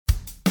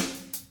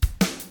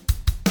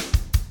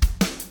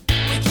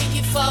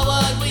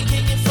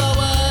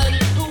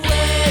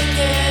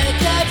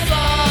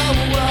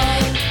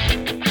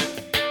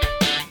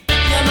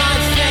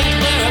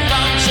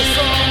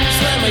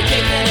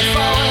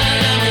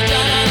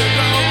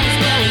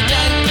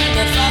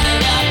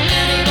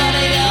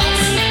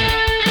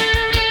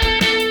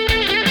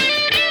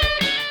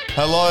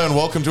Hello and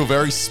welcome to a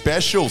very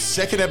special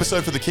second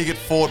episode for the Kick It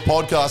Forward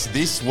podcast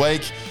this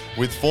week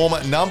with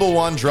former number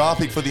one draft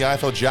pick for the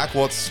AFL, Jack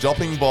Watts,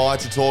 stopping by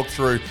to talk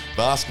through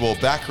basketball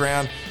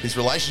background, his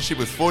relationship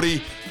with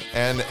footy,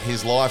 and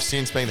his life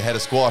since being the head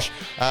of squash.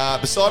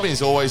 Beside me,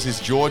 as always, is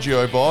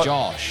Giorgio Bott.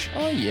 Josh.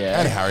 Oh, yeah.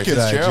 And Harry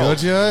G'day, Fitzgerald.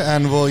 Giorgio.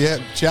 And, well, yeah,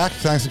 Jack,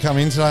 thanks for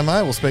coming in today,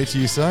 mate. We'll speak to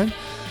you soon.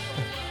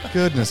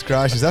 Goodness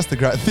gracious. That's the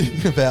great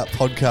thing about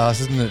podcasts,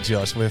 isn't it,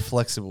 Josh? We're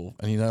flexible.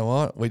 And you know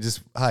what? We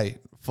just,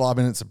 5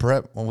 minutes of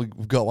prep. Well,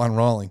 we've got one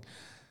rolling.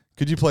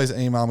 Could you please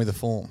email me the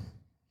form?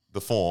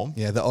 The form.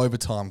 Yeah, the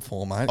overtime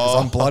form, mate. Because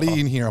I'm bloody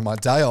in here on my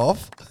day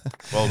off.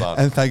 Well done.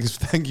 And thank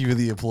you for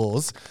the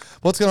applause.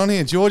 What's going on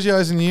here?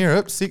 Giorgio's in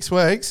Europe, 6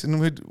 weeks, and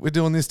we're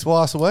doing this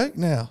twice a week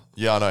now.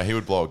 Yeah, I know. He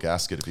would blow a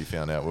gasket if he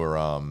found out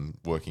we're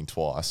working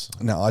twice.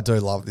 No, I do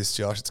love this,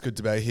 Josh. It's good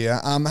to be here.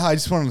 Hey, I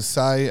just wanted to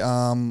say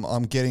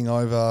I'm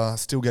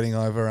still getting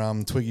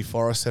over Twiggy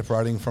Forrest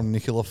separating from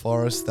Nicola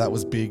Forrest. That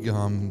was big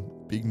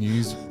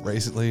news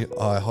recently.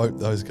 I hope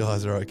those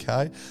guys are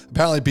okay.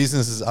 Apparently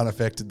business is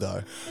unaffected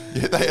though.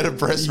 Yeah, they had a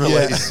press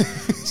release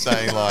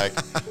saying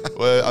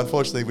well,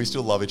 unfortunately we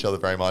still love each other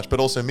very much, but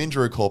also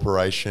Mindrew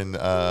Corporation,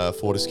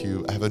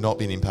 Fortescue have not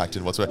been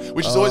impacted whatsoever,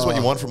 which is always what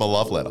you want from a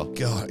love letter.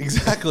 God,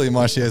 exactly.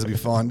 My shares will be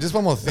fine. Just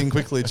one more thing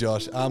quickly,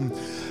 Josh. I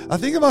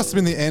think it must have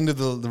been the end of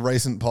the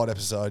recent pod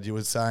episode. You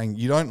were saying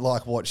you don't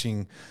like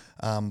watching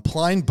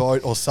plane,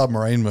 boat or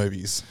submarine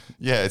movies.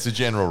 Yeah, it's a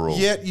general rule.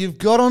 Yet you've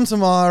got onto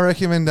my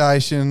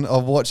recommendation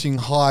of watching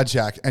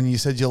Hijack and you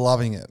said you're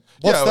loving it.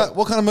 What's that?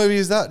 What kind of movie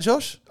is that,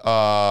 Josh?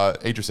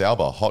 Idris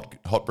Elba,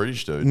 hot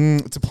British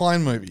dude. It's a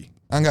plane movie.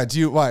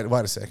 Okay, wait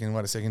a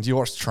second. Do you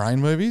watch train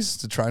movies?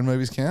 Do train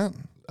movies count?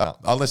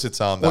 Unless it's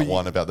that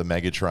one about the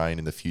mega train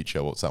in the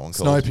future. What's that one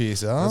called?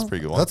 Snowpiercer. That's a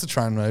pretty good one. That's a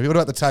train movie. What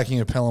about The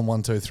Taking of Pelham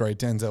 1, 2, 3,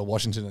 Denzel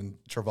Washington and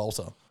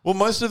Travolta? Well,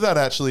 most of that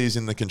actually is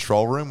in the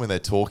control room when they're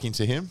talking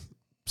to him.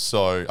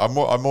 So I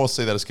more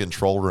see that as a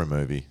control room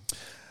movie.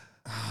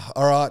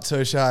 All right,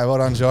 touche. Well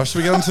done, Josh. Should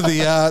we get on to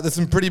there's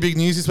some pretty big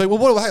news this week.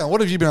 Well, hang on. What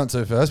have you been up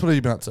to first? What have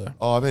you been up to?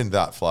 Oh, I've been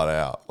that flat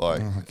out.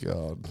 Oh,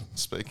 God.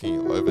 Speaking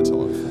of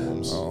overtime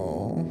forms.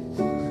 Oh,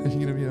 are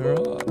you going to be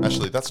all right?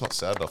 Actually, that's not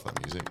sad enough,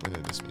 that music. We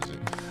need this music.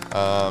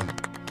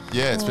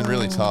 Yeah, it's been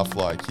really tough.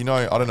 I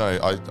don't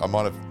know. I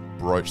might have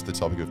broached the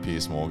topic of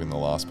Piers Morgan the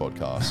last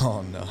podcast.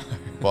 Oh, no.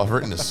 Well, I've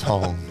written a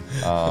song,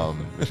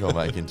 which I'll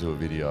make into a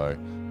video.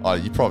 Oh,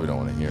 you probably don't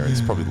want to hear it.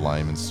 It's probably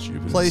lame and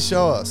stupid. Please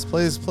show us.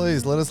 Please,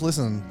 let us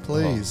listen.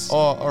 Please. Oh,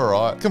 all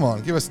right. Come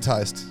on, give us a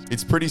taste.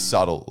 It's pretty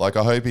subtle. I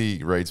hope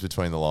he reads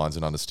between the lines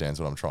and understands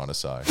what I'm trying to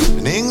say.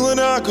 In England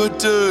are good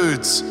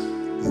dudes.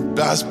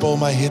 Basketball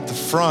may hit the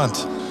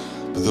front.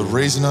 But the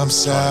reason I'm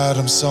sad,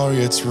 I'm sorry,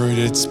 it's rude,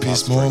 it's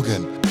Piers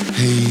Morgan.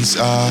 He's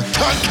cunt.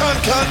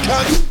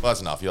 Well,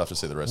 that's enough. You'll have to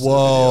see the rest of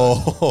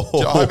the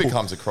video. I hope it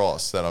comes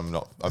across that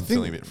I'm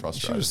feeling a bit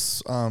frustrated.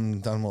 Should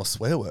have done more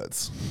swear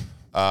words.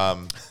 I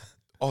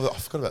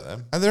forgot about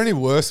them. Are there any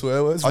worse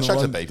swear words? I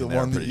chucked a beep in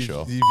there, I'm pretty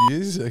sure. You've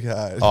used?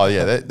 Okay. Oh,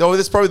 yeah.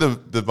 That's probably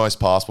the most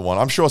passable one.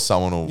 I'm sure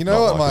someone will. You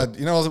know what?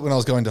 When I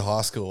was going to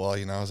high school,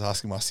 I was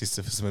asking my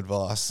sister for some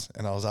advice,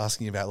 and I was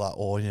asking about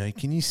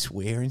can you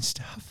swear and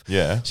stuff?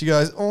 Yeah. She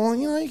goes,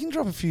 you can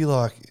drop a few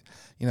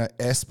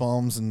S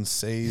bombs and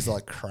C's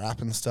like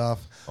crap and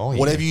stuff. Oh, yeah.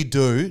 Whatever you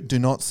do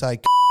not say.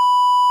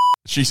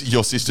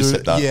 Your sister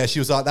said that. Yeah, she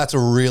was like, that's a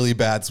really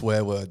bad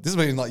swear word. This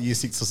has been year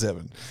 6 or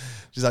 7.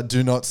 She's like,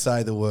 do not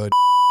say the word.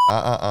 The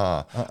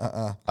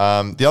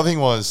other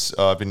thing was,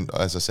 I've been,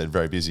 as I said,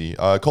 very busy.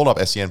 I called up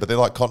SEN, but they're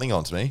cottoning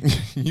on to me.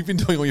 You've been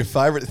doing all your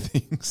favourite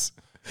things.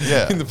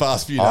 Yeah. In the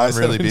past few days. I'm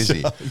really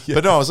busy. Yeah.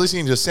 But no, I was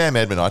listening to Sam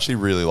Edmund. I actually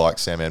really like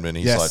Sam Edmund.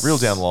 He's real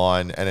down the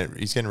line, and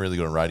he's getting really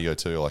good on radio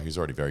too. He's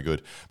already very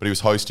good. But he was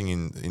hosting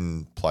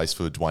in place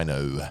for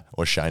Dwayno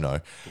or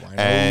Shano.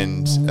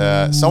 And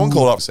someone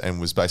called up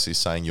and was basically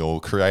saying, you're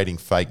creating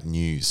fake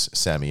news,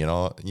 Sammy.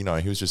 And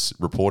he was just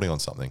reporting on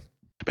something.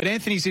 But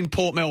Anthony's in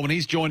Port Melbourne.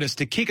 He's joined us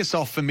to kick us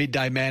off for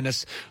Midday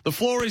Madness. The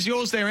floor is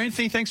yours there,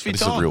 Anthony. Thanks for your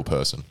time. This is a real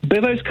person.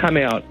 Bevo's come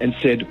out and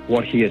said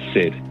what he has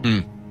said.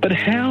 But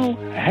how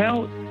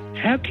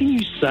can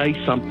you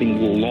say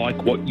something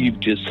like what you've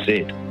just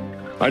said?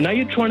 I know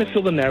you're trying to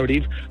fill the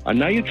narrative. I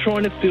know you're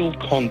trying to fill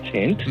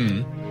content.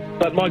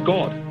 But my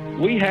God,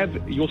 we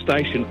have your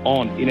station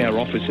on in our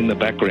office in the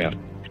background.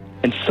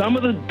 And some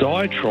of the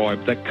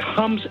diatribe that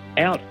comes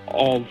out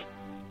of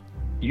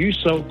you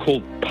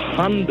so-called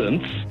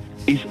pundits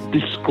is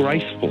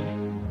disgraceful.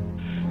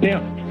 Now,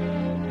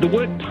 the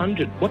word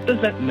pungent, what does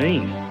that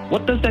mean?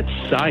 What does that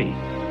say?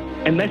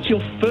 And that's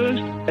your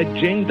first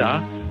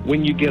agenda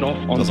when you get off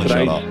on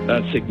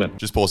today's segment.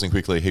 Just pausing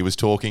quickly, he was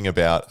talking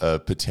about a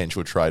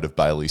potential trade of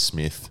Bailey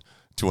Smith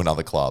to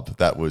another club.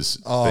 That was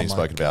being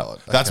spoken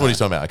about. That's what he's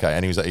talking about. Okay,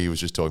 and he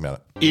was just talking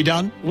about it. You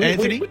done,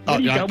 Anthony? Where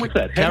do you go with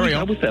that? How do you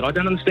go with that? I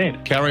don't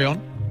understand. Carry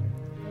on.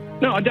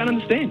 No, I don't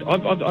understand.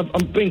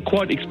 I'm being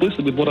quite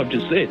explicit with what I've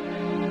just said.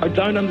 I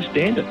don't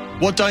understand it.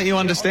 What don't you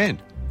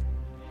understand?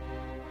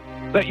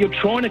 That you're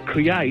trying to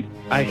create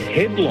a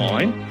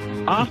headline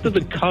after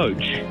the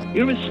coach,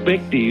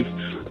 irrespective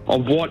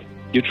of what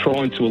you're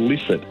trying to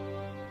elicit.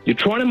 You're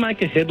trying to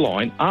make a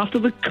headline after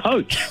the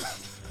coach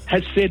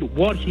has said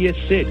what he has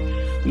said,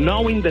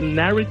 knowing the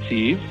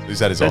narrative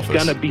that's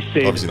going to be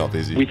said Obviously not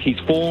busy. with his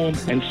form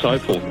and so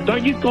forth.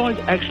 Don't you guys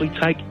actually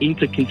take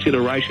into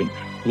consideration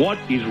what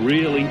is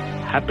really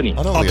happening?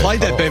 I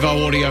played that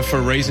Bevo audio for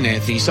a reason,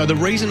 Anthony. So the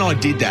reason I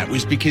did that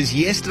was because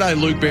yesterday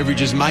Luke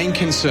Beveridge's main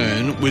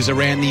concern was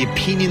around the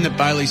opinion that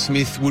Bailey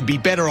Smith would be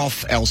better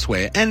off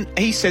elsewhere. And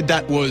he said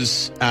that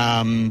was...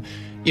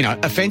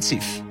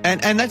 offensive.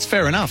 And that's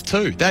fair enough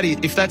too. That is,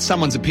 if that's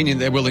someone's opinion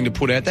they're willing to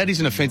put out, that is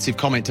an offensive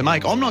comment to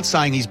make. I'm not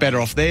saying he's better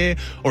off there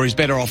or he's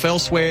better off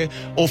elsewhere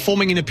or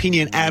forming an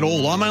opinion at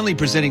all. I'm only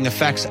presenting the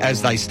facts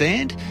as they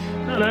stand.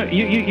 No,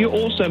 you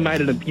also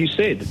made it, you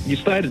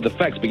stated the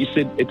facts, but you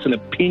said it's an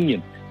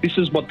opinion. This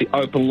is what the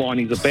open line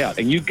is about,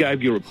 and you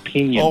gave your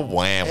opinion. Oh,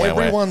 wow.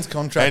 Everyone's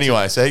contract.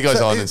 Anyway, so he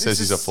goes on and says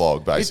he's a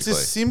flog, basically.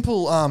 It's a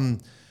simple,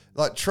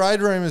 like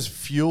trade rumours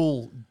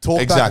fuel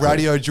talkback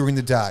radio during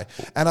the day.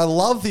 And I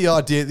love the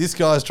idea this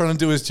guy's trying to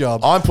do his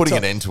job. I'm putting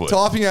an end to it.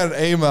 Typing out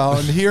an email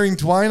and hearing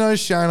Dwayno,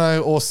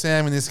 Shano, or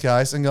Sam in this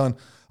case and going,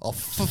 oh,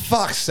 for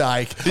fuck's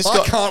sake,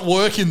 I can't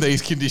work in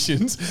these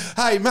conditions.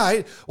 Hey,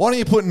 mate, why don't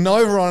you put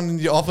Nova on in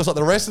your office like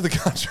the rest of the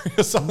country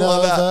or something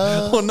like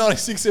that? Or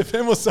 96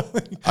 FM or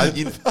something.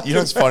 You know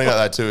what's funny about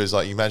that too is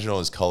like you imagine all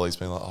his colleagues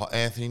being like, oh,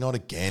 Anthony, not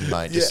again,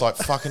 mate. Just like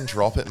fucking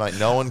drop it, mate.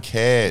 No one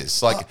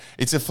cares. Like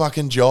it's a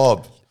fucking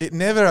job. It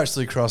never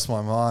actually crossed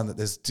my mind that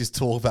there's just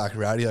talkback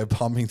radio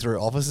pumping through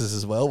offices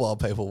as well while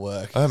people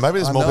work. Oh, maybe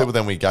there's more people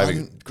than we gave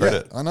it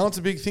credit. Yeah, I know it's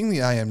a big thing,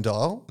 the AM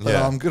dial, but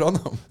I'm good on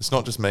them. It's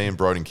not just me and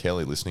Broden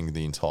Kelly listening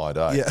the entire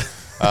day.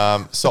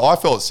 Yeah. So I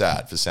felt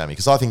sad for Sammy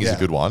because I think he's a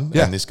good one.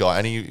 Yeah. And this guy,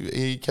 and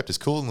he kept us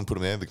cool and put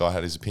him there. The guy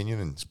had his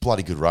opinion and it's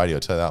bloody good radio, I'll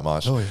tell you that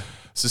much. Oh, yeah.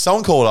 So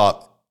someone called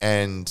up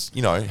and,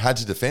 had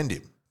to defend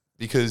him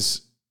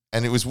because...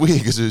 And it was weird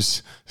because it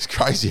was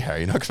crazy,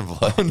 Harry. You're not going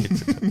to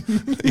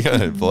believe. You're going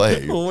to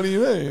believe. Well, what do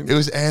you mean? It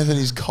was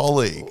Anthony's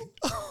colleague.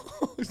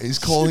 He's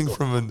calling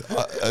from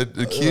a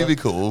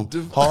cubicle,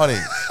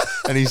 hiding,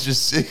 and he's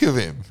just sick of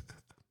him.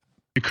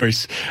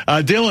 Chris.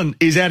 Dylan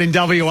is out in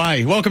WA.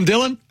 Welcome,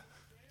 Dylan.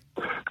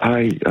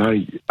 Hey,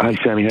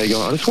 Sammy, how you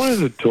going? I just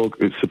wanted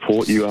to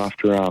support you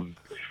after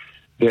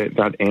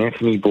that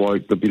Anthony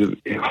bloke.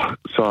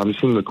 So I'm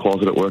just in the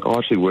closet at work. I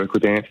actually work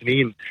with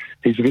Anthony, and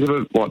he's a bit of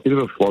a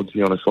flog, to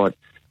be honest. Like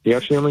he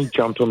actually only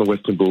jumped on the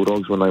Western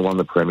Bulldogs when they won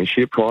the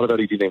premiership. Prior to that,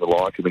 he didn't even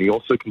like him, and he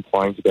also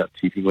complains about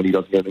tipping when he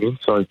doesn't get it in.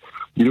 So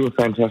you do a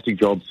fantastic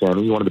job,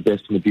 Sammy. You're one of the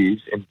best in the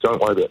biz, and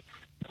don't worry about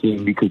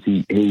him because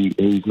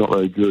he's not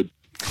very good.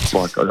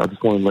 Like I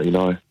just wanted to let you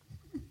know.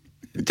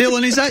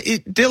 Dylan, is that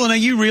it? Dylan, are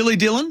you really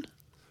Dylan?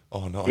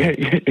 Oh no! Yeah,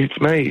 it's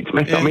me.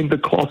 Yeah. I'm in the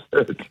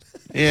closet.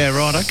 Yeah,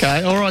 right,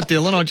 okay. All right,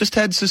 Dylan, I just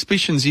had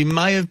suspicions you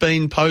may have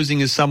been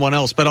posing as someone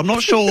else, but I'm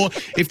not sure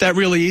if that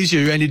really is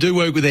you, and you do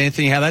work with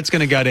Anthony, how that's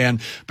going to go down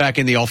back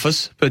in the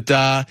office. But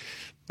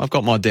I've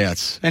got my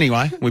doubts.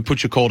 Anyway, we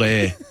put your call to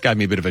air. Gave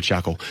me a bit of a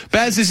chuckle.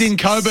 Baz is in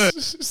Coburg.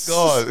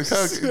 God,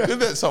 good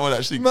that someone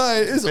actually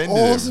Mate, it's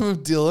awesome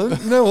of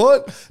Dylan. You know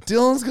what?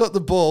 Dylan's got the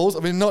balls.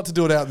 I mean, not to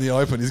do it out in the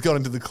open. He's got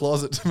into the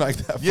closet to make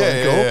that phone call.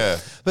 Yeah.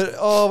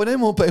 But, we need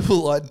more people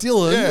like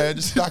Dylan. Yeah,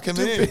 just duck him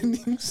in.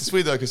 It's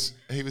weird, though, because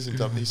he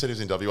said he was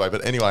in WA.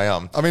 But anyway,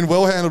 I mean,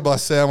 well handled by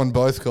Sam on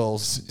both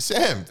calls.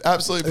 Sam,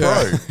 absolute pro.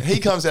 Yeah.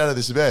 He comes out of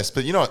this the best.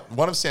 But you know what?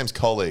 One of Sam's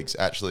colleagues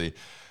actually...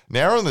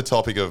 Now on the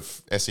topic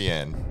of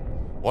SEN,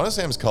 one of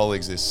Sam's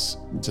colleagues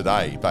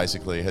today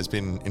basically has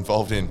been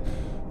involved in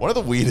one of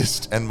the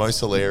weirdest and most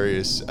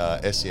hilarious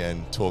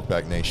SEN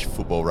talkback niche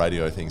football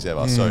radio things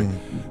ever. So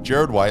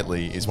Gerard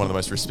Whateley is one of the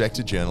most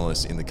respected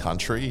journalists in the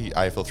country.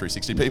 AFL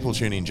 360 people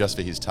tune in just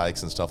for his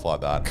takes and stuff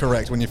like that.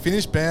 Correct. When you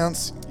finish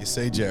bounce, you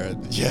see Gerard.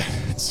 Yeah.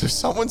 So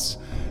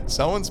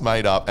someone's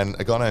made up, and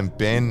a guy named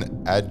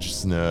Ben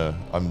Ajsner,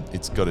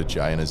 it's got a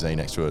J and a Z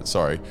next to it,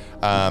 sorry.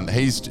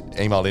 He's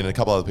emailed in, and a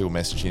couple other people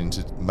messaged in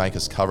to make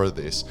us cover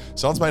this.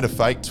 Someone's made a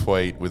fake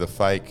tweet with a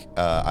fake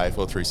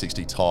AFL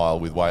 360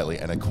 tile with Whateley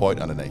and a quote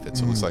underneath it,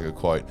 so it looks like a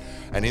quote.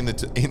 And in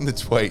the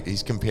tweet,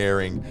 he's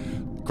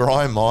comparing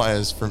Graham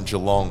Myers from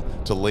Geelong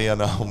to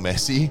Lionel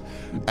Messi,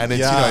 and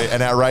it's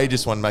an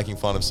outrageous one, making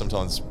fun of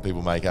sometimes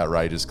people make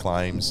outrageous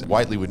claims.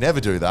 Whateley would never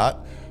do that.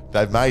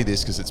 They've made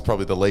this because it's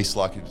probably the least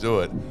likely to do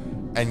it.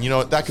 And you know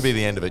what? That could be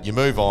the end of it. You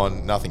move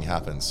on, nothing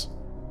happens.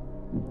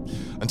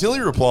 Until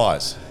he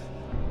replies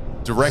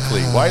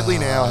directly. Whateley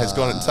now has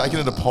taken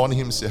it upon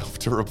himself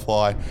to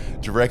reply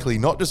directly,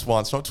 not just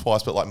once, not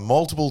twice, but like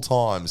multiple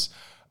times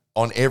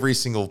on every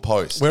single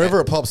post. Wherever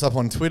it pops up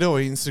on Twitter or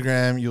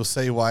Instagram, you'll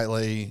see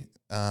Whateley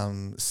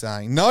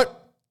saying, nope,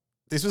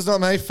 this was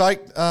not me.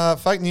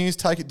 Fake news,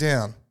 take it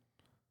down.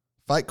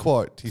 Fake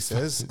quote, he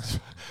says.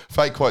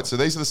 Fake quote. So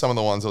these are some of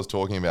the ones I was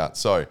talking about.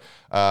 So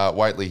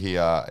Whateley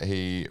here,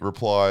 he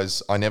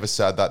replies, I never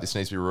said that. This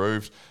needs to be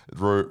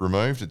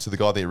removed. To the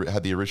guy that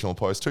had the original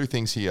post. Two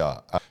things here.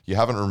 You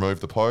haven't removed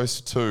the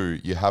post.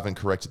 Two, you haven't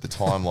corrected the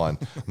timeline.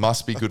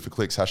 Must be good for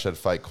clicks,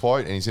 #fake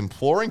quote. And he's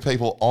imploring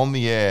people on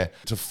the air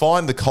to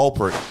find the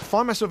culprit. I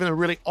find myself in a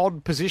really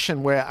odd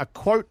position where a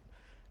quote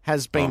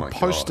has been my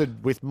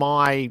posted with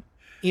my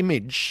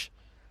image.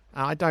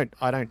 I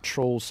don't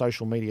trawl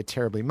social media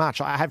terribly much.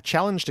 I have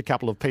challenged a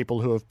couple of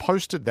people who have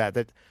posted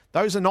that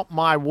those are not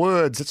my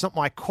words. It's not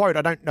my quote.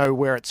 I don't know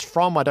where it's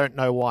from. I don't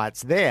know why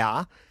it's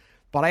there.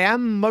 But I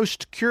am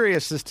most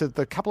curious as to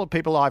the couple of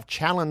people I've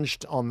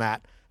challenged on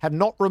that have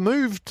not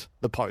removed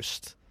the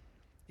post.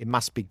 It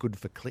must be good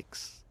for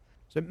clicks.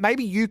 So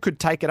maybe you could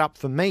take it up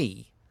for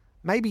me.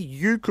 Maybe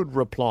you could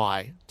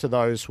reply to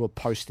those who are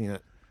posting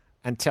it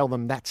and tell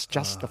them that's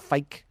just a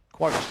fake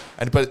quote.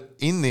 But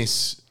in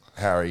this,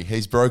 Harry,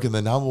 he's broken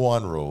the number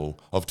one rule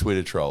of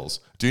Twitter trolls.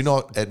 Do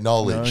not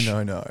acknowledge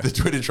the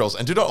Twitter trolls,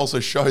 and do not also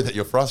show that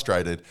you're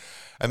frustrated.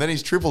 And then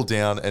he's tripled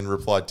down and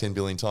replied 10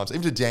 billion times.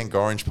 Even to Dan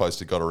Gorringe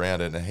post got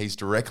around it, and he's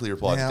directly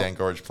replied to Dan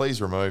Gorringe, please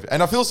remove.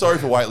 And I feel sorry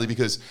for Whateley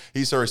because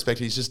he's so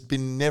respected. He's just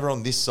been never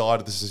on this side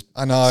of this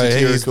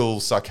satirical,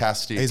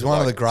 sarcastic. He's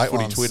one of the great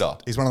ones. Twitter.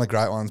 He's one of the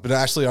great ones. But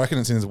actually, I reckon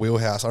it's in his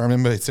wheelhouse. I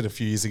remember he said a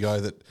few years ago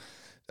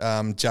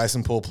that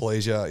Jason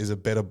Paul-Pleasure is a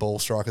better ball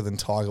striker than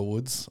Tiger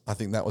Woods. I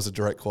think that was a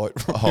direct quote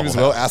from him as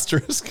well,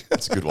 asterisk.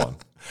 That's a good one.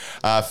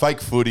 Fake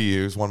Footy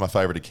is one of my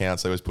favourite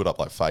accounts. They always put up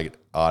like fake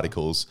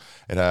articles.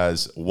 It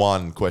has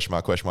 1, question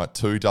mark,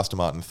 2, Dustin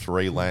Martin,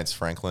 3, Lance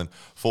Franklin,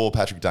 4,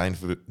 Patrick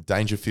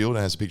Dangerfield,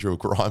 and has a picture of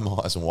Grime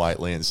Myers and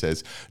Whateley and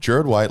says,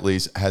 Gerard Whateley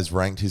has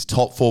ranked his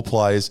top 4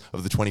 players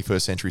of the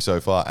 21st century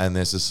so far, and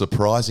there's a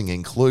surprising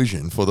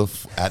inclusion for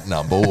at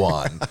number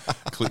 1.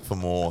 Click for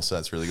more. So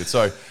that's really good.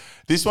 So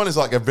this one is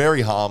like a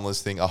very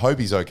harmless thing. I hope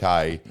he's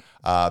okay,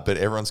 but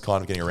everyone's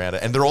kind of getting around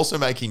it. And they're also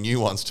making new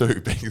ones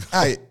too.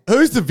 Hey,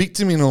 who's the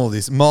victim in all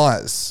this?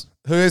 Myers,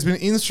 who has been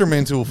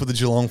instrumental for the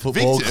Geelong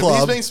Football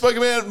Club. He's been spoken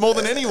about more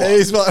than anyone.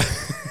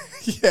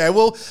 Yeah,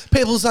 well,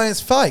 people saying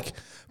it's fake.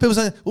 People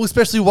saying, well,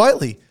 especially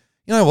Whateley.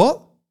 You know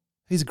what?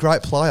 He's a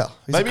great player.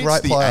 Maybe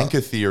it's the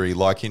anchor theory.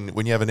 Like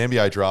when you have an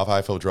NBA draft,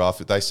 AFL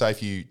draft, they say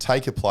if you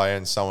take a player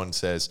and someone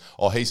says,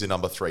 "Oh, he's a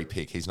number 3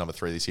 pick. He's number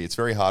 3 this year," it's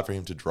very hard for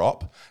him to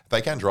drop.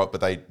 They can drop, but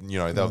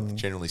they'll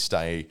generally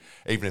stay.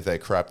 Even if they're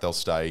crap, they'll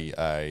stay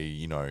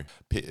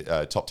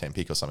a top 10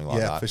 pick or something like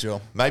that. Yeah, for sure.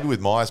 Maybe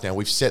with Myers now,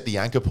 we've set the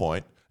anchor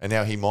point. And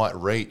now he might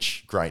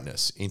reach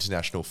greatness,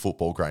 international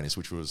football greatness,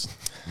 which was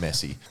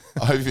messy.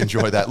 I hope you've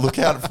enjoyed that. Look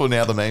out for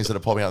now the memes that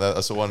are popping out.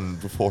 I saw one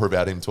before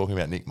about him talking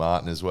about Nick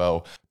Martin as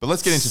well. But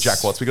let's get into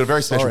Jack Watts. We've got a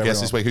very special guest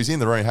this week who's in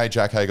the room. Hey,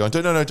 Jack, how you going?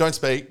 No, don't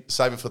speak.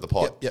 Save it for the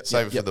pod.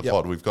 Save it for the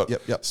pod. We've got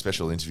a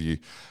special interview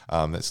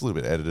that's a little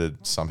bit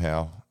edited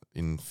somehow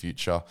in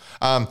future.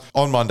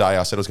 On Monday,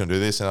 I said I was going to do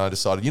this, and I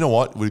decided, you know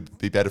what would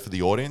be better for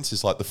the audience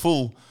is like the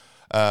full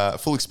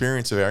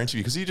experience of our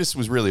interview, because he just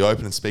was really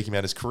open and speaking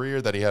about his career,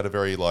 that he had a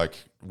very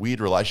weird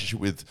relationship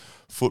with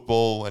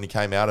football, and he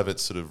came out of it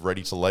sort of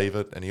ready to leave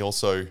it, and he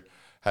also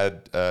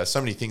had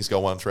so many things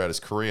go on throughout his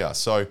career.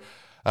 So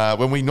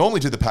when we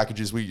normally do the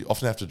packages, we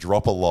often have to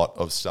drop a lot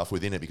of stuff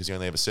within it because you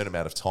only have a certain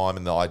amount of time,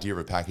 and the idea of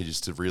a package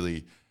is to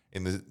really,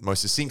 in the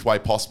most succinct way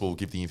possible,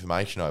 give the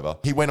information over.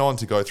 He went on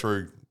to go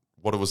through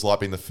what it was like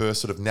being the first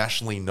sort of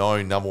nationally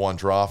known number 1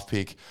 draft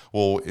pick,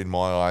 or in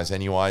my eyes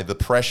anyway, the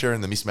pressure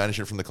and the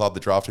mismanagement from the club that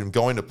drafted him,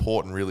 going to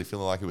Port and really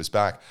feeling like he was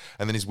back,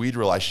 and then his weird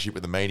relationship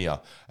with the media.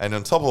 And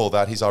on top of all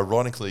that, he's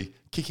ironically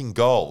kicking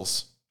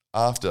goals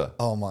after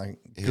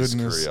his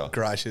goodness career.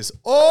 Gracious.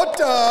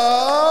 Order!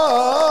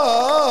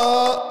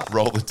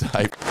 Roll the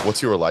tape.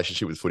 What's your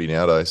relationship with footy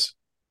nowadays?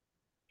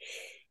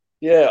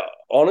 Yeah,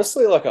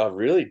 honestly, I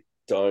really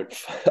don't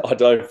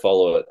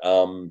follow it.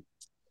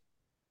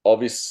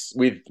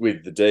 Obviously,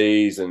 with the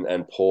D's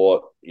and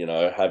Port,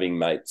 having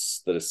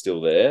mates that are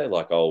still there,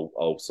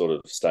 I'll sort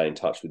of stay in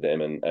touch with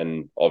them,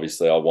 and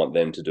obviously I want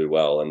them to do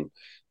well, and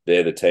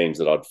they're the teams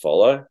that I'd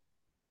follow.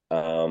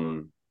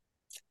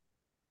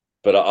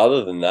 But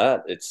other than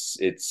that, it's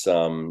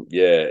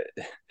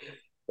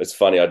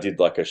funny. I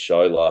did a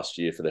show last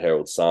year for the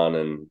Herald Sun,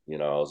 and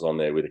I was on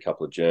there with a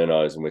couple of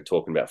journos, and we're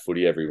talking about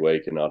footy every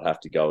week, and I'd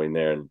have to go in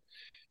there and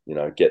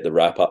get the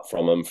wrap up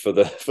from them for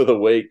the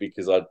week,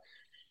 because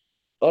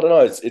I don't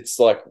know. It's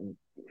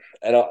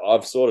and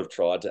I've sort of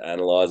tried to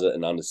analyze it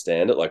and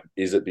understand it.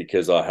 Is it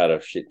because I had a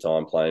shit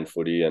time playing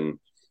footy and,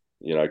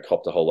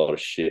 copped a whole lot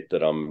of shit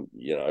that I'm,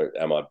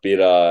 am I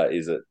bitter?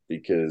 Is it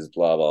because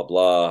blah, blah,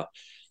 blah?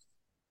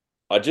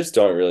 I just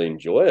don't really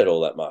enjoy it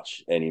all that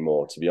much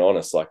anymore, to be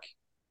honest.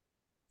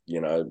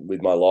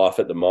 With my life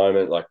at the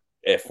moment,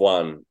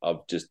 F1,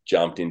 I've just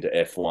jumped into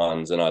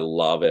F1s, and I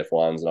love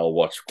F1s, and I'll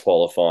watch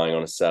qualifying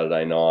on a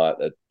Saturday night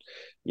at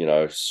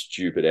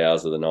stupid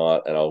hours of the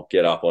night, and I'll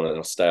get up on it, and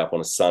I'll stay up on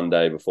a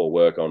Sunday before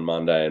work on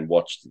Monday and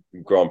watch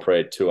Grand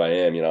Prix at 2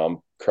 a.m. I'm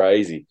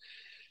crazy.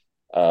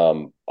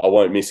 I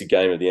won't miss a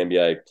game of the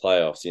NBA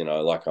playoffs,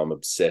 I'm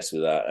obsessed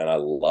with that, and I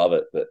love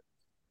it, but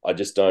I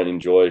just don't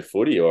enjoy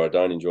footy, or I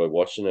don't enjoy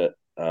watching it.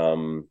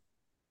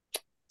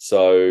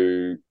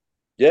 So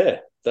yeah,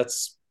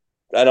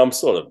 and I'm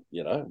sort of,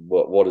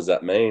 what does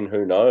that mean?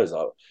 Who knows?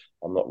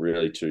 I'm not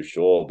really too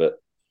sure,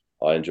 but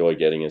I enjoy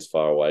getting as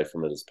far away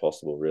from it as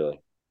possible, really.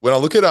 When I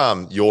look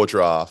at your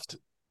draft,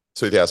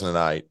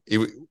 2008,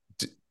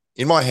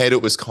 in my head,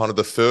 it was kind of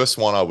the first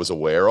one I was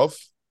aware of.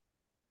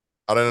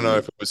 I don't know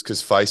if it was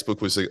because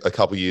Facebook was a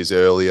couple of years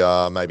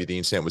earlier, maybe the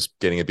internet was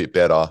getting a bit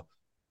better,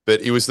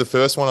 but it was the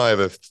first one I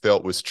ever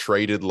felt was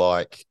treated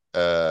like,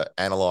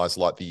 analyzed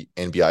like the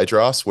NBA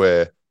drafts,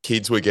 where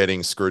kids were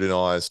getting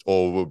scrutinized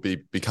or would be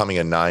becoming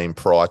a name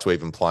prior to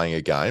even playing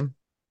a game.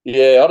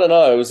 Yeah, I don't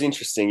know. It was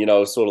interesting. You know,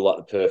 it was sort of like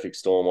the perfect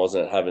storm,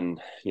 wasn't it? Having,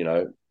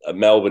 a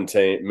Melbourne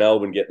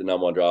get the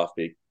number one draft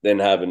pick, then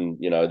having,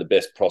 the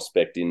best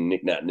prospect in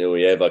Nick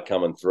Naitanui ever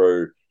coming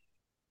through,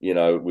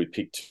 with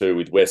pick 2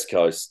 with West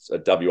Coast,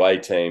 a WA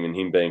team, and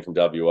him being from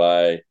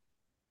WA.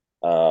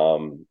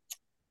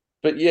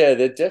 But yeah,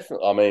 they're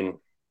definitely, I mean,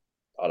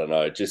 I don't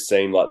know. It just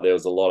seemed like there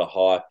was a lot of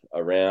hype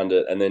around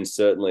it. And then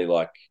certainly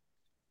like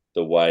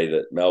the way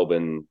that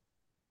Melbourne,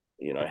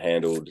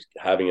 handled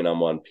having a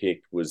number one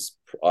pick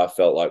I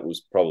felt like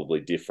was probably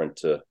different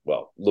to,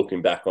 well,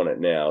 looking back on it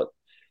now,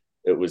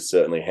 it was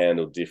certainly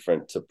handled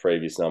different to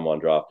previous number one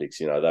draft picks.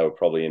 They were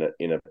probably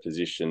in a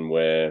position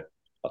where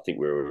I think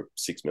we were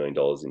 $6 million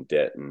in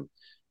debt, and,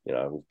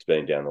 we've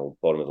been down the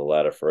bottom of the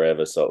ladder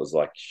forever. So it was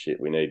like,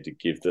 shit, we need to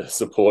give the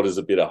supporters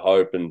a bit of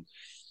hope. And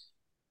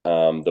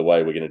the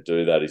way we're going to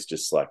do that is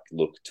just like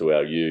look to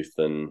our youth.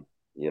 And,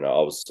 I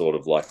was sort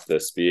of like the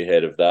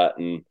spearhead of that.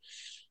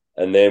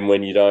 And then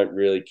when you don't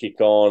really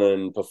kick on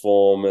and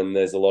perform, and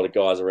there's a lot of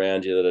guys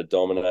around you that are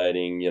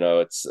dominating,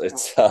 it's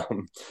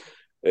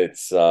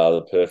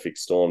the perfect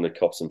storm to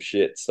cop some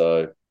shit.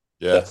 So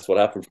yeah, that's what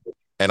happened.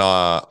 And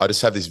I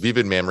just have this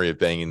vivid memory of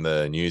being in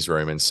the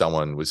newsroom and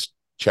someone was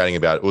chatting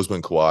about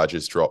Usman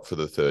Khawaja's drop for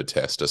the 3rd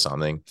test or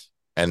something.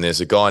 And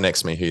there's a guy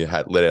next to me who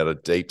had let out a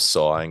deep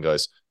sigh and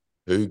goes,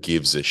 "Who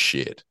gives a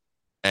shit?"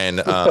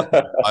 And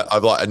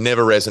I've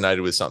never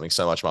resonated with something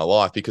so much in my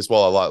life, because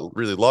while I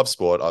really love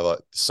sport, I like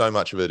so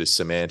much of it is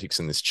semantics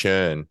and this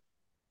churn.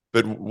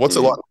 But what's it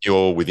like when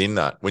you're within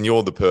that, when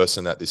you're the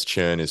person that this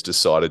churn has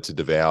decided to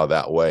devour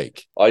that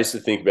week? I used to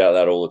think about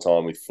that all the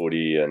time with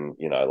footy, and,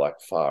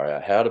 like, far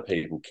out, how do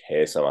people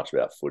care so much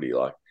about footy?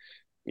 Like,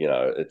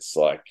 it's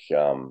like,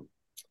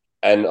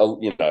 and,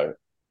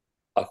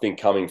 I think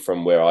coming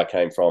from where I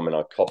came from, and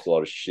I copped a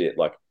lot of shit,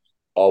 like,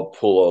 I'll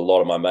pull a lot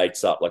of my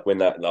mates up, like when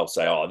they'll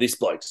say, "Oh, this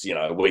bloke's,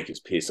 weak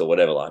as piss," or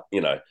whatever, like,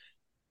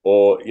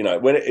 or,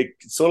 when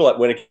it's sort of like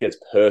when it gets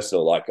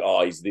personal, like,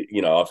 "Oh, he's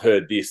I've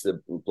heard this,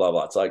 blah,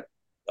 blah." It's like,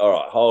 all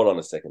right, hold on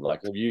a second.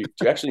 Like, do you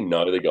actually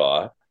know the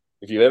guy?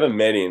 If you've ever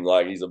met him,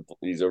 like,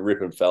 he's a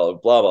ripping fella,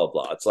 blah, blah,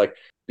 blah. It's like,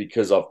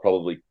 because I've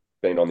probably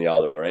been on the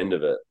other end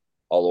of it,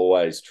 I'll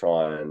always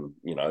try and,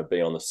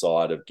 be on the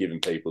side of giving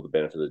people the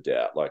benefit of the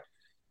doubt. Like,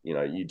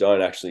 you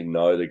don't actually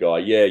know the guy.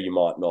 Yeah, you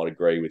might not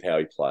agree with how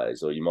he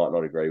plays, or you might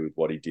not agree with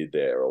what he did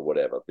there or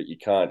whatever, but you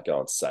can't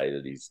go and say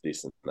that he's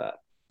this and that.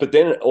 But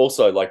then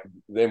also, like,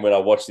 then when I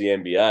watch the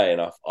NBA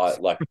and I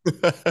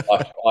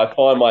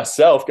find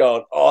myself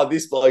going, "Oh,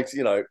 this bloke's,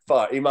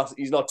 fuck,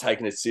 he's not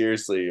taking it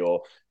seriously,"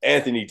 or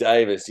Anthony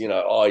Davis,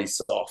 "Oh, he's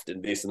soft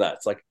and this and that."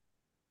 It's like,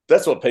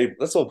 that's what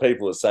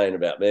people are saying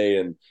about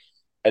me.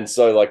 And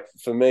so, like,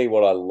 for me,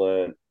 what I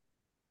learned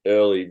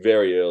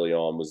very early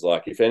on was,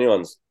 like, if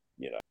anyone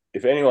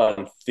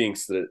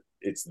thinks that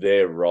it's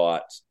their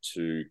right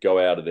to go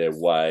out of their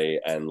way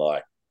and,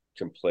 like,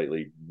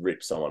 completely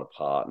rip someone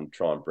apart and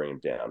try and bring them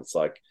down, it's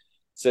like, it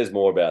says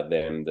more about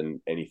them than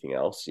anything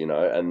else,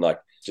 and, like,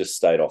 just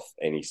stayed off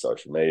any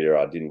social media.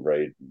 I didn't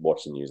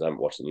watch the news. I haven't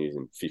watched the news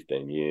in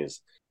 15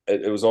 years.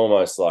 It was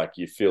almost like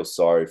you feel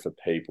sorry for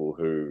people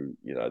who,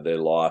 their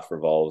life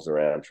revolves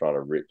around trying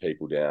to rip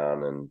people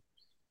down and,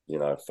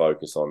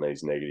 focus on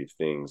these negative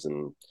things.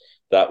 And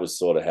that was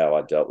sort of how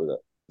I dealt with it.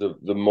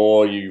 The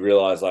more you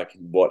realize, like,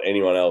 what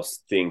anyone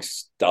else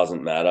thinks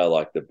doesn't matter,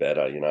 like, the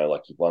better,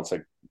 like, once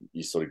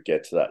you sort of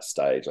get to that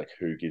stage, like,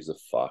 who gives a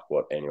fuck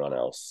what anyone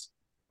else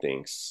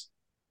thinks?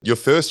 Your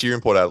first year in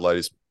Port Adelaide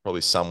is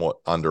probably somewhat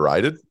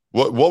underrated.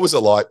 What was it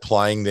like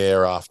playing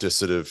there after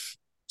sort of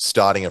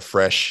starting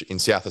afresh in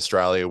South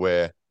Australia,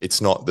 where it's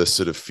not the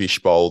sort of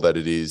fishbowl that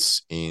it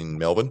is in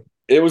Melbourne?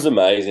 It was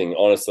amazing,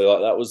 honestly.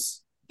 Like,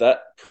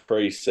 that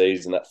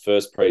pre-season, that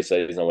first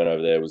pre-season I went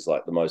over there was,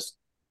 like, the most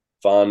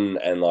fun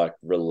and, like,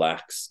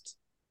 relaxed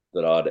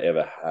that I'd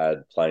ever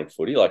had playing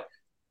footy. Like,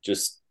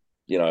 just,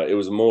 it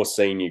was a more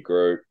senior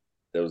group.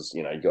 There was,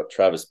 you got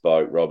Travis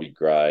Boak, Robbie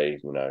Gray,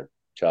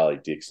 Charlie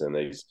Dixon,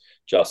 these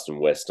Justin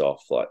Westhoff,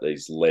 like,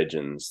 these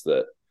legends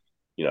that,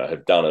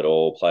 have done it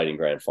all, played in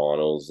grand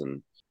finals.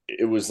 And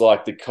it was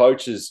like the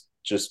coaches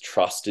just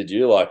trusted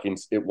you. Like,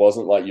 it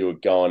wasn't like you were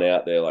going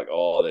out there like,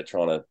 "Oh, they're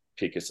trying to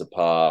pick us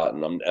apart,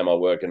 and am I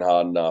working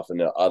hard enough,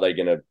 and are they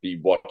going to be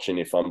watching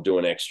if I'm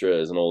doing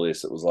extras and all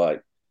this?" It was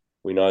like,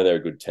 we know they're a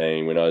good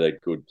team, we know they're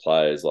good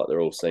players, like, they're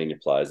all senior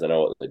players, they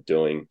know what they're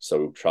doing, so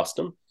we'll trust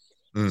them.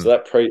 So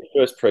that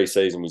first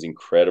pre-season was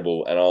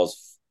incredible, and I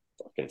was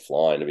fucking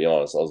flying, to be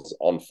honest. I was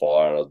on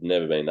fire, and I've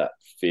never been that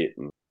fit.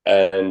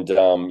 And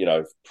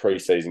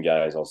pre-season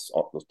games, I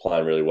was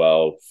playing really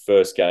well.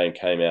 First game,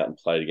 came out and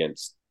played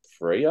against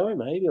Freo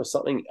maybe or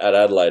something at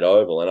Adelaide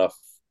Oval, and I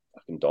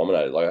fucking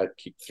dominated. Like, I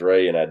kicked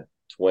 3 and had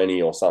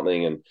 20 or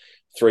something, and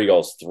 3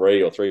 goals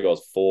 3 or 3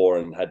 goals 4,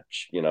 and had,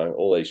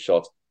 all these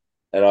shots.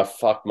 And I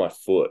fucked my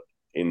foot.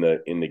 in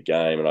the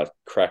game, and I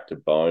cracked a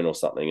bone or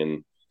something.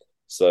 And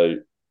so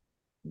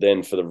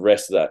then for the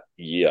rest of that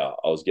year,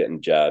 I was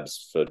getting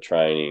jabs for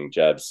training,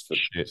 jabs for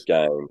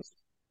games,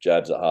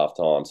 jabs at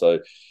halftime. So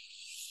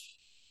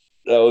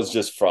that was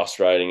just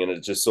frustrating, and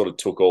it just sort of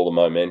took all the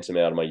momentum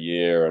out of my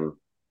year.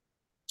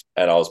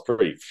 And I was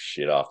pretty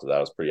shit after that. I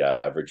was pretty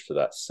average for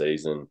that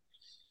season.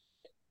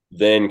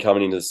 Then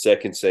coming into the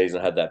second season,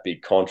 I had that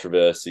big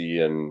controversy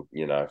and,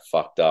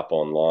 fucked up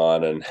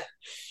online,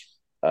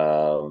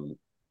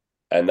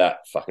 and that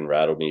fucking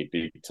rattled me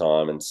big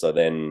time. And so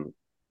then,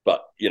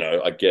 but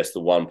I guess the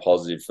one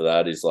positive for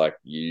that is like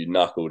you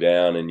knuckle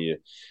down and you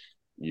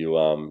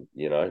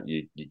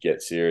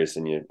get serious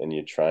and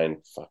you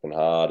train fucking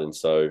hard. And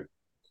so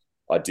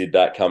I did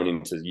that coming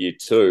into year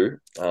 2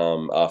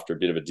 after a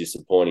bit of a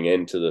disappointing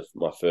end to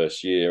my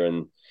first year,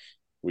 and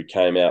we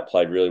came out,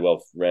 played really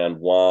well round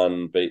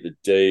 1, beat the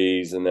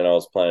D's, and then I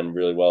was playing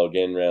really well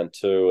again round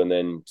 2, and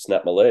then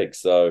snapped my leg.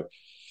 So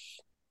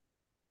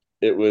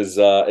it was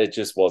it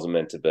just wasn't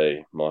meant to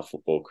be my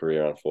football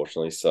career,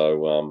 unfortunately.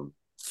 So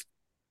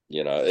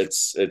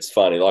it's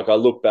funny. Like I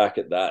look back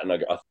at that,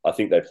 and I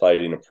think they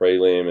played in a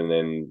prelim, and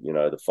then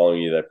the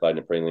following year they played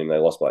in a prelim, they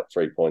lost by like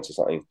 3 points or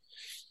something.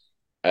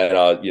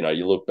 And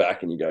you look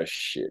back and you go,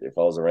 shit, if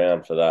I was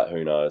around for that,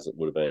 who knows? It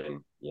would have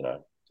been,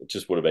 it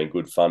just would have been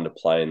good fun to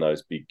play in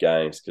those big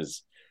games.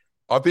 Because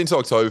I've been to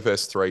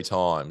Oktoberfest 3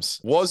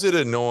 times. Was it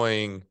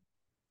annoying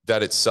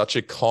that it's such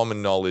a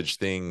common knowledge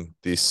thing,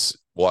 this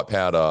white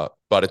powder,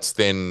 but it's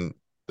then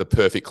the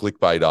perfect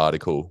clickbait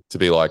article to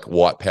be like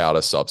white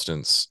powder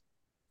substance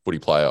footy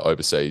player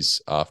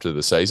overseas after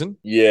the season?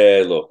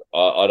 Yeah, look,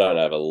 I don't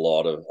have a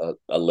lot of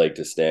a leg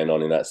to stand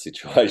on in that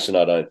situation.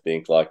 I don't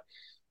think, like,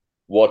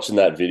 watching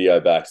that video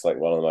back is like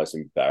one of the most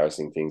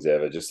embarrassing things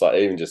ever. Just like,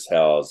 even just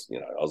how I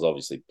was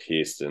obviously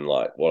pissed, and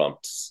like what I'm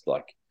just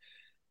like,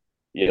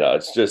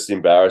 it's just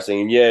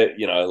embarrassing. And yeah,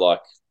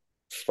 like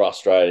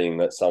frustrating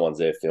that someone's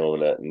there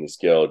filming it, and this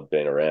girl had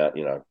been around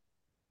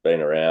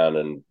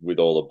and with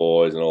all the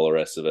boys and all the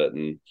rest of it.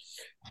 And,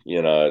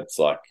 it's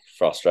like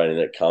frustrating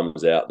that it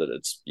comes out that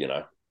it's,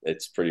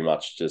 it's pretty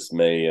much just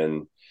me,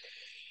 and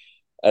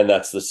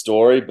that's the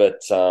story. But,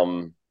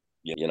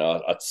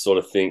 I sort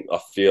of I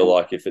feel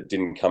like if it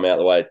didn't come out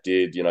the way it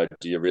did,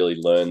 do you really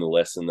learn the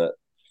lesson that,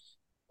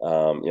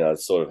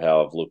 it's sort of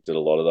how I've looked at a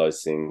lot of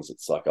those things.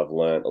 It's like I've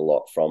learned a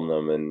lot from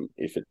them. And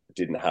if it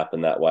didn't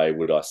happen that way,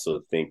 would I sort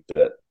of think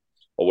that,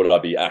 or would I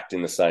be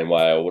acting the same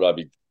way, or would I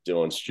be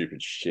doing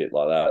stupid shit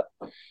like that?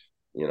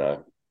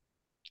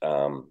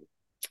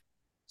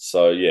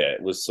 So yeah,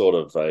 it was sort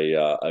of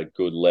a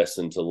good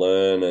lesson to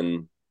learn,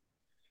 and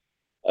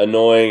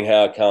annoying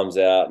how it comes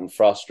out, and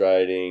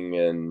frustrating.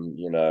 And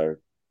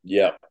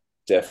yeah,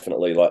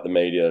 definitely, like the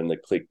media and the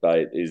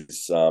clickbait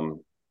is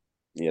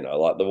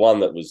like the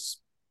one that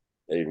was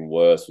even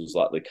worse was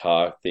like the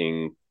car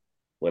thing,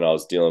 when I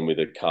was dealing with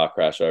a car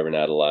crash over in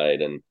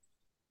Adelaide, and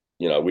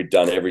we'd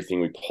done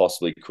everything we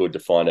possibly could to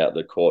find out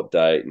the court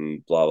date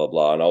and blah blah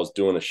blah. And I was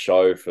doing a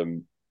show for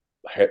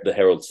the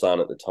Herald Sun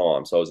at the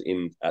time, so I was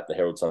at the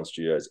Herald Sun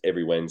studios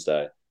every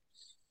Wednesday.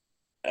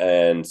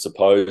 And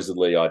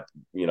supposedly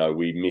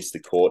we missed the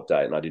court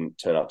date, and I didn't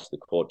turn up to the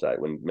court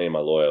date, when me and my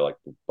lawyer were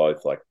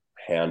both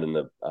hounding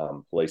the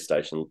police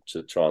station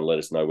to try and let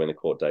us know when the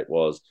court date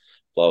was,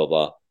 blah blah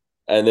blah.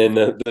 And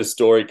then the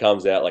story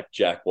comes out like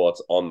Jack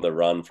Watts on the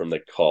run from the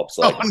cops,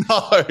 like,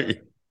 oh no,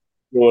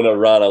 doing a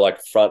run.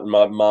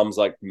 My mum's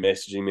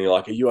messaging me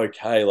like, are you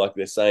okay? Like,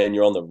 they're saying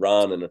you're on the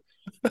run. And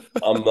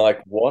I'm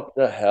like, what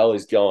the hell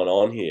is going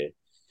on here?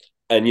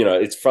 And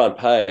it's front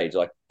page,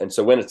 and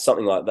so when it's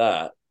something like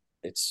that,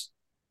 it's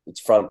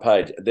front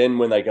page. Then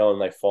when they go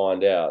and they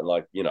find out,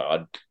 I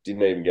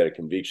didn't even get a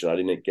conviction. I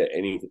didn't get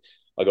anything.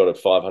 I got a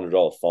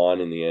 $500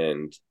 fine in the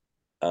end.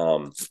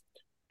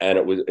 And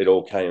it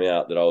all came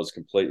out that I was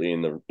completely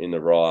in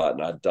the right,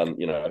 and I'd done,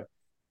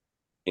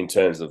 in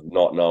terms of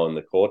not knowing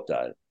the court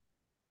date.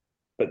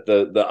 But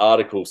the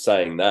article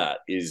saying that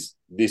is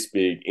this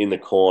big in the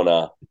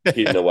corner,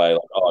 hidden away,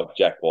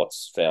 Jack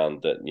Watts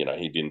found that,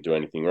 he didn't do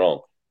anything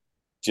wrong.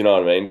 Do you know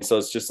what I mean? So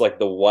it's just like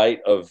the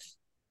weight of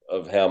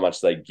how much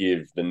they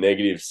give the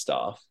negative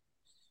stuff,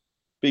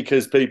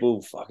 because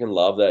people fucking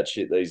love that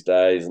shit these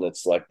days. And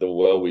it's like the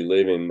world we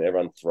live in,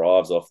 everyone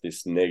thrives off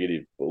this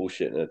negative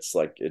bullshit. And it's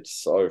like, it's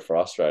so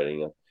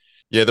frustrating.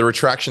 Yeah, the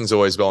retraction's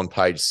always on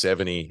page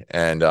 70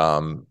 and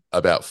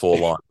about 4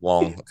 lines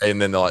long. And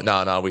then they're like,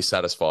 no, we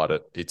satisfied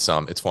it. It's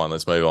fine.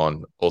 Let's move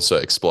on. Also,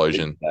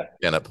 explosion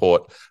down at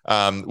Port.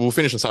 We'll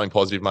finish on something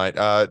positive, mate.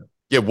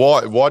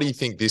 Why do you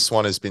think this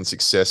one has been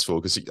successful?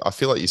 Because I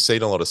feel like you see it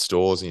in a lot of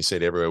stores and you see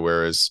it everywhere,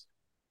 whereas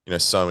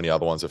so many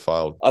other ones have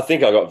failed. I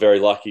think I got very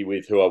lucky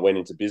with who I went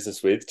into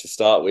business with to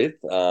start with.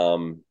 2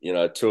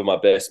 of my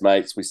best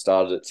mates, we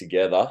started it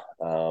together.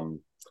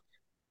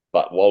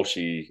 But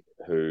Walshy,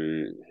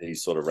 he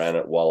sort of ran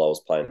it while I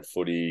was playing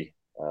footy,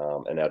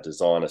 and our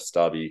designer,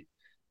 Stubby,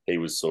 he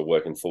was sort of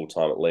working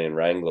full-time at Lee and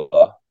Wrangler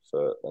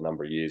for a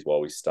number of years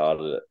while we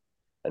started it.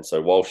 And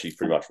so Walshy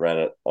pretty much ran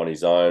it on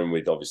his own,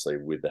 with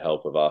the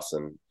help of us.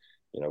 And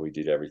we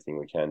did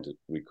everything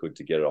we could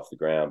to get it off the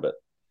ground. But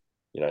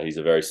he's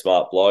a very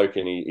smart bloke,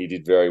 and he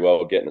did very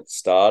well getting it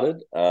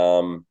started.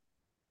 And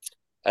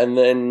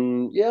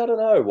then I don't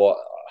know what.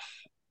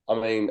 I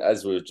mean,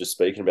 as we were just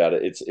speaking about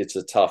it, it's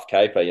a tough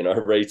caper.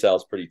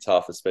 Retail's pretty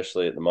tough,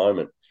 especially at the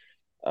moment.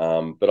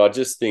 But I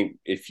just think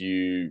if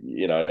you're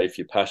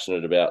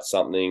passionate about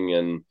something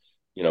and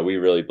we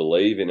really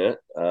believe in it,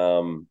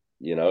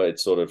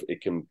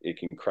 it can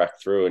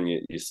crack through, and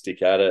you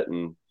stick at it.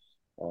 And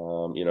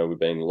we've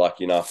been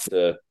lucky enough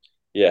to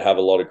have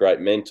a lot of great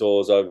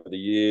mentors over the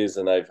years,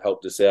 and they've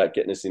helped us out,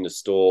 getting us into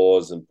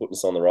stores and putting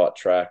us on the right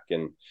track.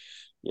 And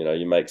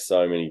you make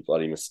so many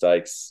bloody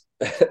mistakes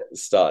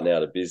starting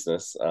out a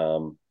business.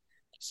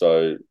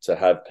 So to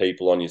have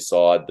people on your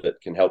side that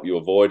can help you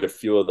avoid a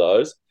few of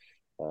those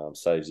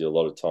saves you a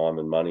lot of time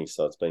and money.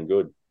 So it's been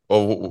good.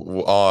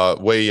 Well,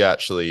 we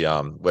actually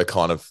we're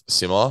kind of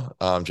similar,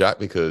 Jack,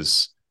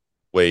 because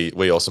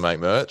we also make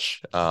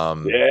merch.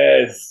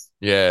 Yes.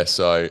 Yeah,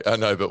 so I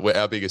know, but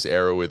our biggest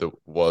error with it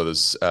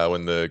was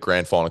when the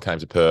grand final came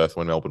to Perth,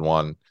 when Melbourne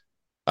won.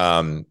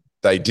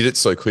 They did it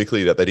so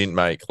quickly that they didn't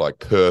make like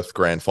Perth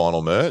grand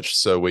final merch.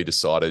 So we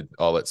decided,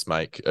 let's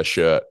make a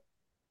shirt,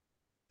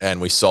 and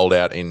we sold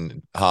out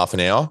in half an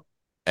hour,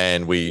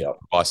 and we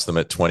priced them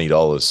at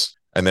 $20.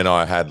 And then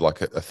I had like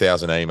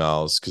 1,000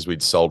 emails because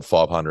we'd sold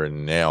 500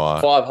 an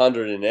hour.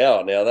 500 an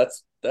hour. Now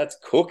that's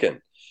cooking.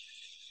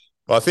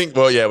 Well, I think,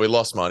 we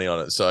lost money on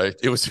it. So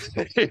it was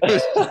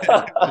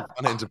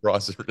an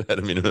enterprise at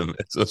a minimum.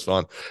 It was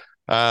fun.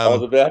 I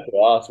was about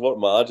to ask, what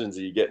margins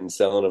are you getting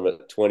selling them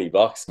at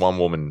 $20? One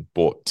woman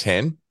bought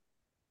 10,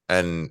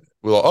 and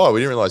we're like, we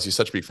didn't realize you're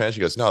such a big fan.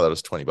 She goes, no, that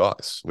was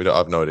 $20. I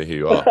have no idea who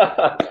you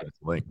are.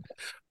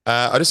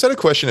 I just had a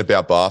question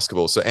about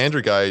basketball. So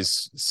Andrew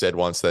Gaze said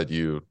once that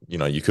you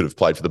could have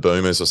played for the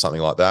Boomers or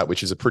something like that,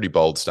 which is a pretty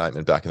bold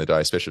statement back in the day,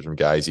 especially from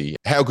Gazy.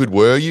 How good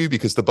were you?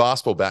 Because the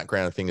basketball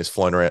background thing is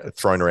thrown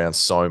around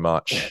so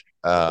much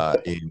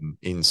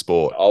in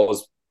sport. I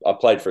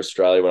played for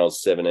Australia when I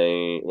was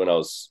 17, when I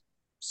was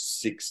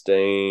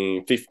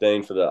 16,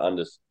 15 for the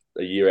under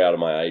a year out of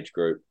my age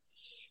group.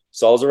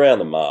 So I was around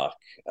the mark.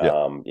 Yep.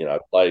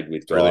 Played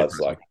with guys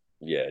like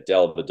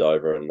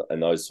Dellavedova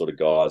and those sort of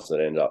guys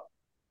that end up,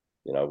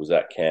 was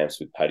at camps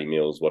with Paddy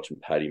Mills, watching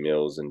Paddy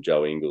Mills and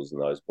Joe Ingles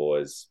and those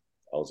boys.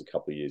 I was a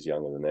couple of years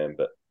younger than them,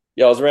 but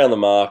I was around the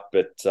mark,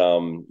 but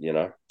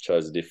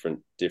chose a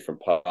different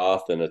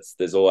path. And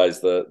there's always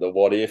the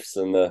what ifs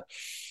and the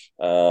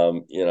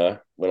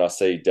when I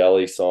see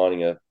Delhi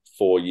signing a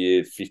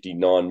 4-year,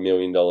 $59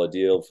 million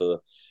deal for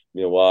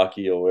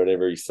Milwaukee or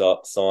whatever he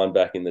signed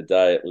back in the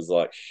day, it was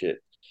like shit.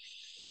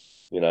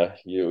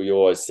 You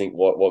always think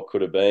what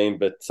could have been,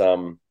 but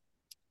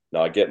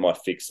no, I get my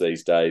fix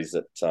these days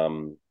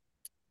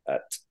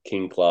at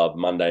King Club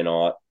Monday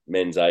night,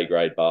 men's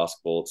A-grade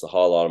basketball. It's the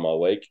highlight of my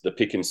week. The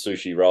pick and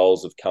sushi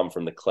rolls have come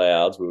from the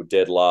clouds. We were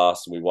dead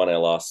last, and we won our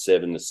last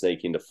 7 to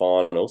sneak into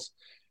finals.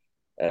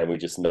 And we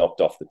just knocked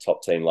off the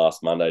top team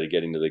last Monday to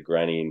get into the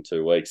granny in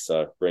 2 weeks.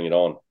 So bring it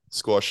on.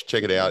 Squash,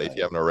 check it out if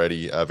you haven't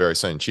already very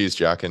soon. Cheers,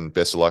 Jack, and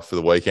best of luck for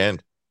the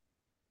weekend.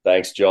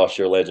 Thanks, Josh.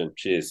 You're a legend.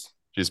 Cheers.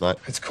 Cheers, mate.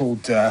 It's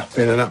called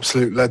being an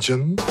absolute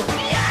legend.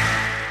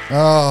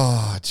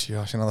 Oh,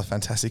 Josh, another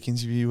fantastic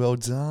interview. Well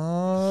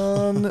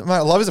done. Mate, I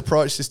love his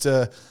approach just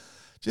to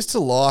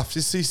life.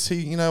 Just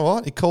see, you know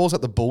what? He calls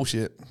out the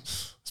bullshit.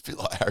 It's a bit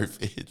like Harry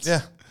Fitz.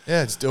 Yeah,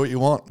 just do what you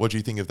want. What do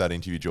you think of that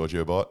interview,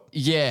 Giorgio Bot?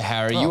 Yeah,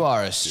 Harry, you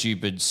are a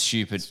stupid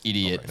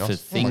idiot for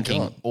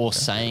thinking or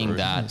saying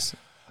that. Nice.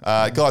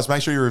 Guys,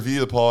 make sure you review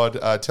the pod,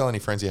 tell any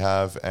friends you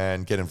have,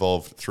 and get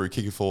involved through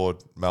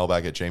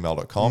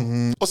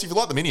kickitforwardmailbag@gmail.com. Also, if you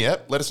like the mini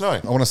app, let us know.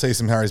 I want to see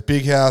some Harry's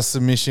Big House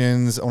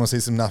submissions. I want to see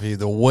some Nuffy of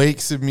the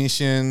Week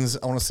submissions.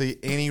 I want to see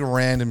any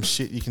random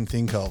shit you can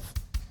think of.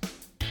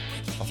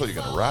 I thought you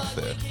were going to rap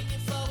there.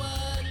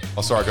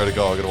 Oh, sorry, I got to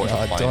go. I got to watch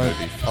a plane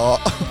movie. Oh,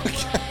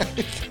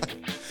 okay.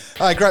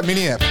 All right, great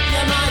mini app.